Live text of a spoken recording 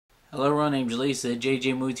Hello everyone, I'm Jalisa,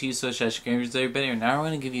 JJ Mutu, Social Gamers, everybody, and now we're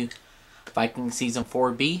going to give you Vikings Season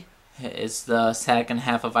 4B. It's the second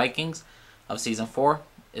half of Vikings of Season 4.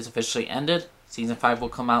 It's officially ended. Season 5 will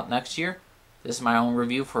come out next year. This is my own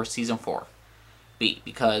review for Season 4B,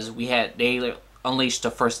 because they unleashed the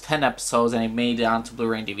first 10 episodes and they made it onto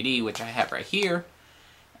Blu-ray and DVD, which I have right here.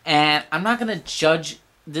 And I'm not going to judge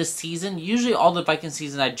this season. Usually all the Viking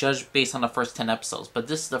seasons I judge based on the first 10 episodes, but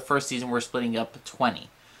this is the first season we're splitting up 20.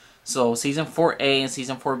 So Season 4A and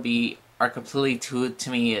Season 4B are completely two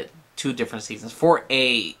different seasons.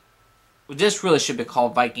 4A, this really should be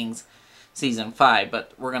called Vikings Season 5,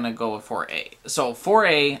 but we're going to go with 4A. So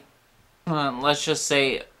 4A, let's just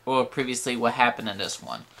say previously what happened in this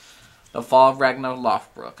one. The Fall of Ragnar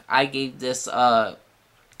Lothbrok. I gave this TV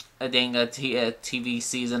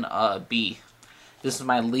season B. This is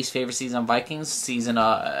my least favorite season of Vikings, season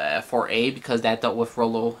 4A, because that dealt with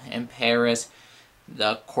Rollo in Paris,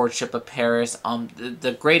 the courtship of Paris.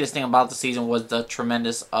 The greatest thing about the season was the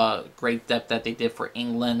tremendous great depth that they did for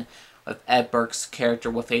England, with Ed Burke's character,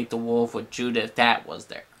 with Aethelwulf, the Wolf, with Judith. That was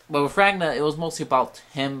there. But with Ragnar, it was mostly about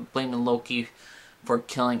him blaming Loki for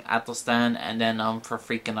killing Athelstan, and then for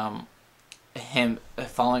freaking him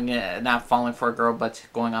not falling for a girl, but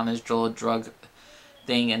going on his drug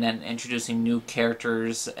thing, and then introducing new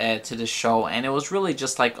characters to the show. And it was really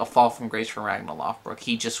just like a fall from grace for Ragnar Lothbrok.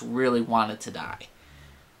 He just really wanted to die.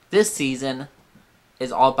 This season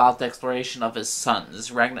is all about the exploration of his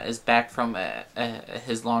sons. Ragnar is back from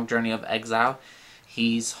his long journey of exile.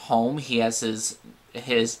 He's home. He has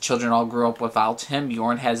his children all grew up without him.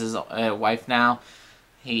 Bjorn has his wife now.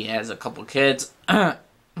 He has a couple kids. And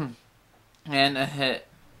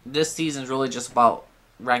this season is really just about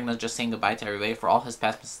Ragnar just saying goodbye to everybody for all his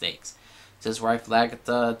past mistakes. To his wife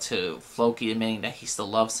Lagertha, to Floki admitting that he still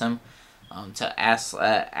loves him, to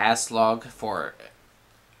Aslog for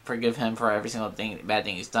forgive him for every single bad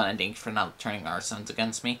thing he's done, and thank you for not turning our sons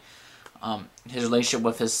against me. His relationship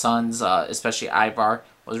with his sons, especially Ivar,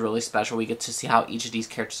 was really special. We get to see how each of these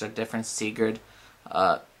characters are different. Sigurd,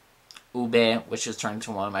 Ube, which is turned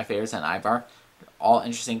into one of my favorites, and Ivar. All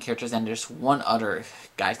interesting characters, and there's one other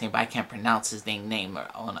guy's name, but I can't pronounce his name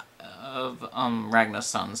of Ragnar's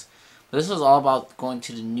sons. But this was all about going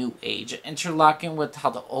to the New Age, interlocking with how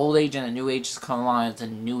the Old Age and the New Age has come along as the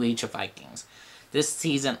New Age of Vikings. This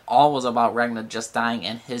season all was about Ragnar just dying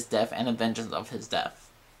and his death and the vengeance of his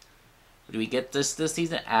death. Do we get this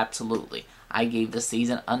season? Absolutely. I gave this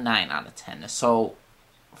season a 9 out of 10. So,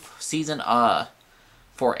 season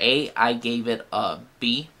 4A, I gave it a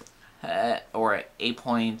B, or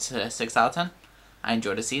 8.6 out of 10. I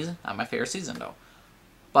enjoyed the season. Not my favorite season, though.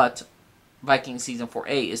 But Viking Season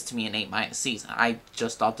 4A is, to me, an 8- season. I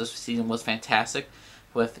just thought this season was fantastic,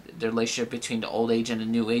 with the relationship between the Old Age and the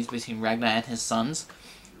New Age, between Ragnar and his sons.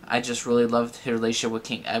 I just really loved his relationship with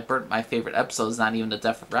King Egbert. My favorite episode is not even the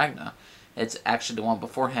death of Ragnar. It's actually the one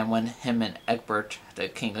beforehand, when him and Egbert, the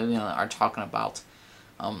King of England, are talking about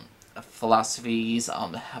philosophies,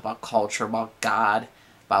 about culture, about God,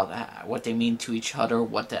 about what they mean to each other,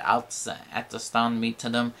 what the Athelstan mean to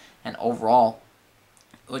them, and overall,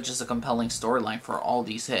 which is a compelling storyline for all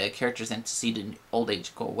these characters, and to see the Old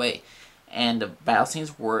Age go away. And the battle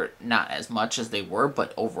scenes were not as much as they were,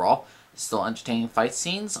 but overall, still entertaining fight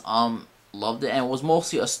scenes. Loved it, and it was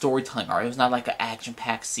mostly a storytelling arc. It was not like an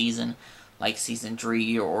action-packed season like Season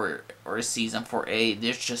 3 or Season 4A.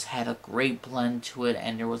 This just had a great blend to it,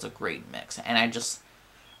 and there was a great mix. And I just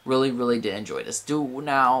really, really did enjoy this.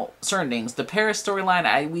 Now, certain things. The Paris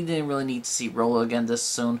storyline, we didn't really need to see Rollo again this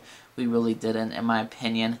soon. We really didn't, in my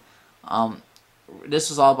opinion. This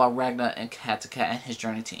was all about Ragnar and Kattegat and his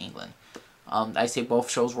journey to England. I say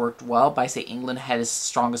both shows worked well, but I say England had its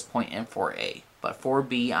strongest point in 4A. But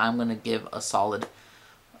 4B, I'm going to give a solid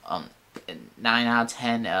 9 out of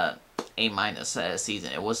 10, A-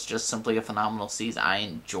 season. It was just simply a phenomenal season. I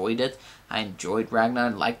enjoyed it. I enjoyed Ragnar. I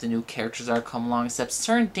liked the new characters that are coming along, except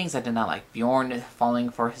certain things I did not like. Bjorn falling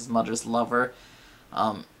for his mother's lover.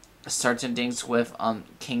 Certain things with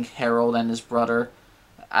King Harold and his brother.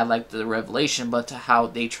 I liked the revelation, but how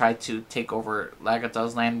they tried to take over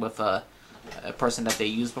Lagertha's land with a person that they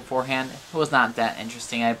used beforehand, it was not that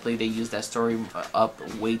interesting. I believe they used that story up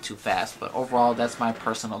way too fast. But overall, that's my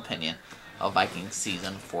personal opinion of Vikings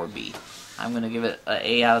Season 4B. I'm going to give it an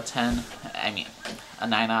A out of 10. I mean, a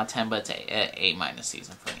 9 out of 10, but it's an A-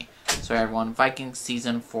 season for me. So everyone, Vikings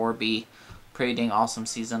Season 4B. Pretty dang awesome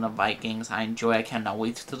season of Vikings. I enjoy it. I cannot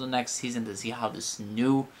wait till the next season to see how this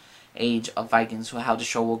new age of Vikings, how the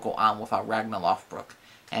show will go on without Ragnar Lothbrok.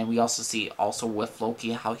 And we also see with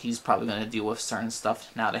Loki how he's probably going to deal with certain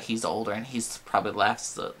stuff now that he's older, and he's probably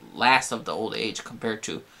the last of the old age compared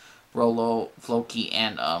to Rollo, Floki,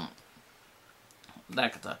 and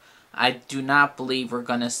Dakota. I do not believe we're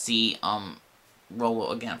gonna see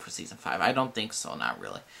Rollo again for season 5. I don't think so, not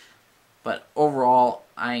really. But overall,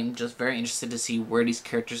 I'm just very interested to see where these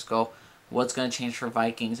characters go, what's going to change for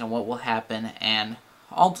Vikings, and what will happen. And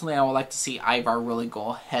ultimately, I would like to see Ivar really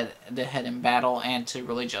go head to head in battle and to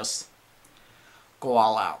really just go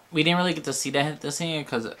all out. We didn't really get to see that this year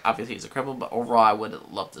because obviously he's a cripple, but overall, I would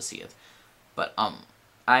love to see it. But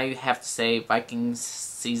I have to say Vikings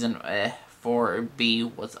season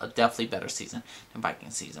 4B was a definitely better season than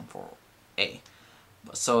Vikings season 4A.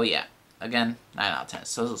 So yeah. Again, 9 out of 10.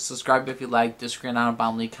 So subscribe if you like, disagree on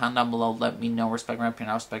about me, comment down below, let me know, respect my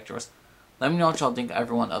opinion, I respect yours. Let me know what y'all think,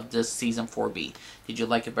 everyone, of this season 4B. Did you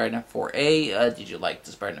like it better than 4A? Did you like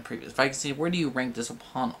this better than the previous Viking season? Where do you rank this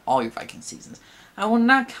upon all your Viking seasons? I will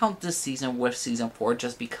not count this season with season 4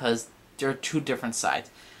 just because they're two different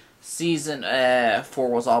sides. Season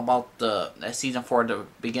 4 was all about season 4, the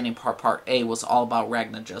beginning part A was all about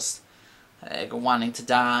Ragnar just wanting to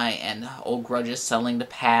die and old grudges settling the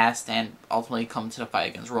past and ultimately come to the fight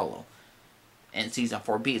against Rollo. In season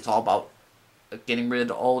 4B, it's all about getting rid of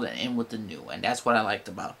the old and in with the new, and that's what I liked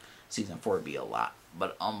about season 4B a lot.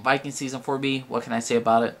 But Viking season 4B, what can I say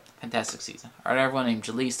about it? Fantastic season. Alright, everyone, named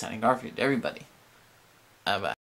Jalise, Tony Garfield, everybody. Bye.